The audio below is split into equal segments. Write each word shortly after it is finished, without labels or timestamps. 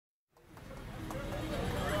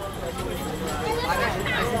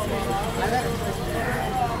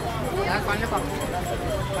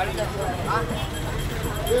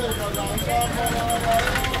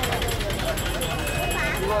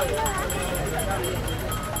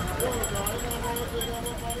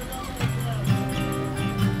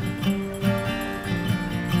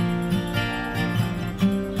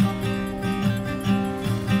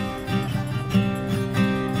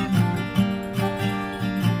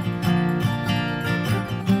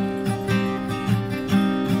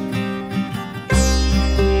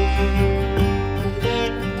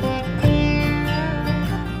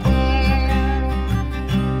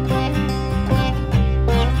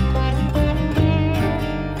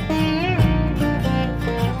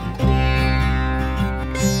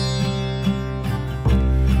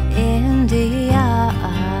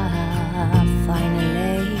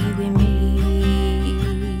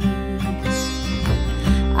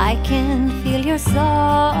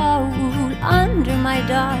Soul under my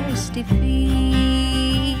dusty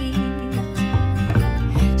feet.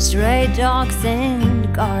 Stray dogs and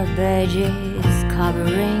garbages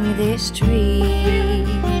covering the streets.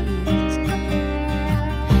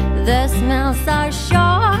 The smells are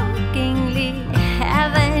shockingly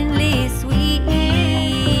heavenly sweet.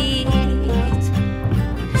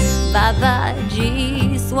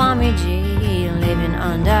 Babaji, Swamiji living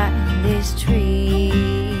under this tree.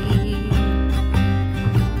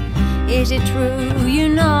 Is it true you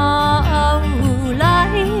know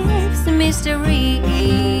life's mystery?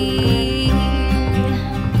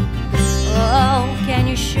 Oh, can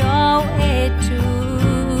you show it to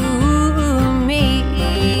me?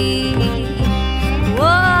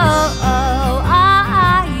 Whoa,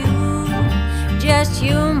 are you just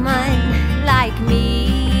human like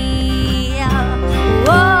me?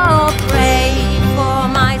 Whoa, pray for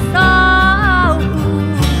my soul,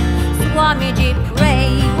 Swamiji, pray.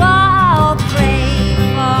 Pray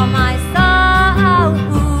for my soul.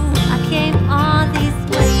 I came all this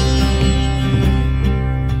way.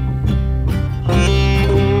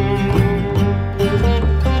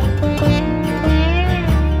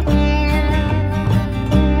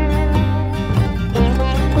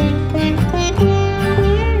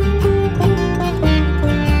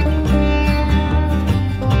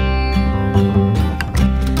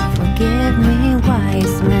 Forgive me,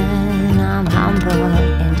 wise man, I'm humble.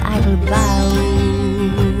 I will bow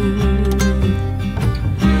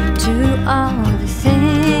to all the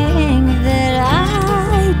things that I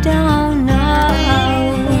don't know.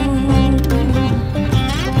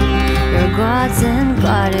 Your gods and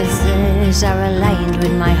goddesses are aligned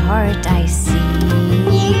with my heart, I see.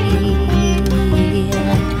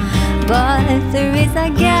 But there is a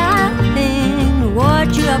gap in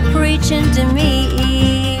what you are preaching to me.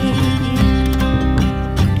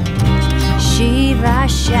 Shiva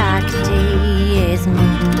Shakti is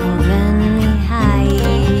moving me high,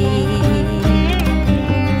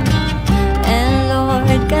 and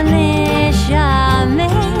Lord Ganesha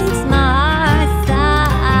makes my heart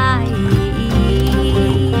sigh.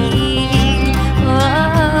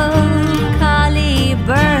 Oh, Kali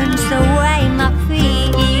burns away my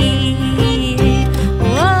feet.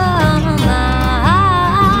 Oh,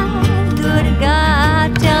 my Durga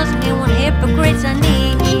tells me when hypocrites I need.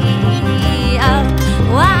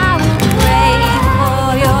 I will pray for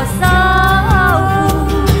your soul.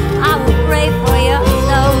 I will pray for your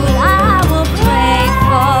soul. I will pray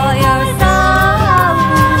for your soul.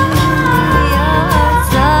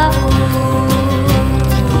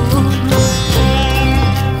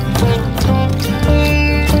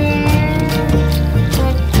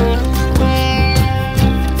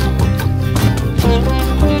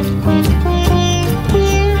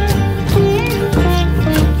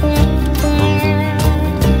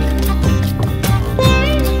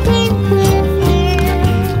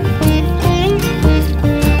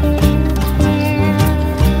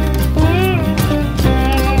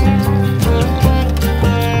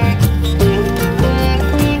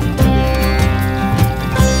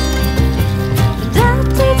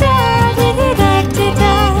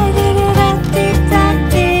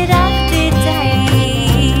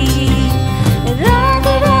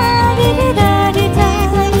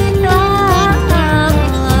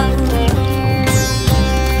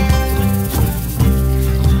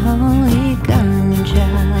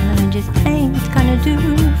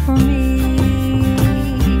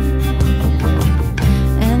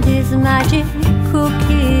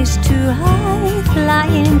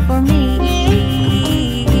 flying for me.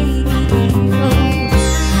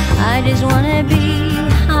 I just wanna be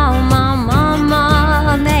how my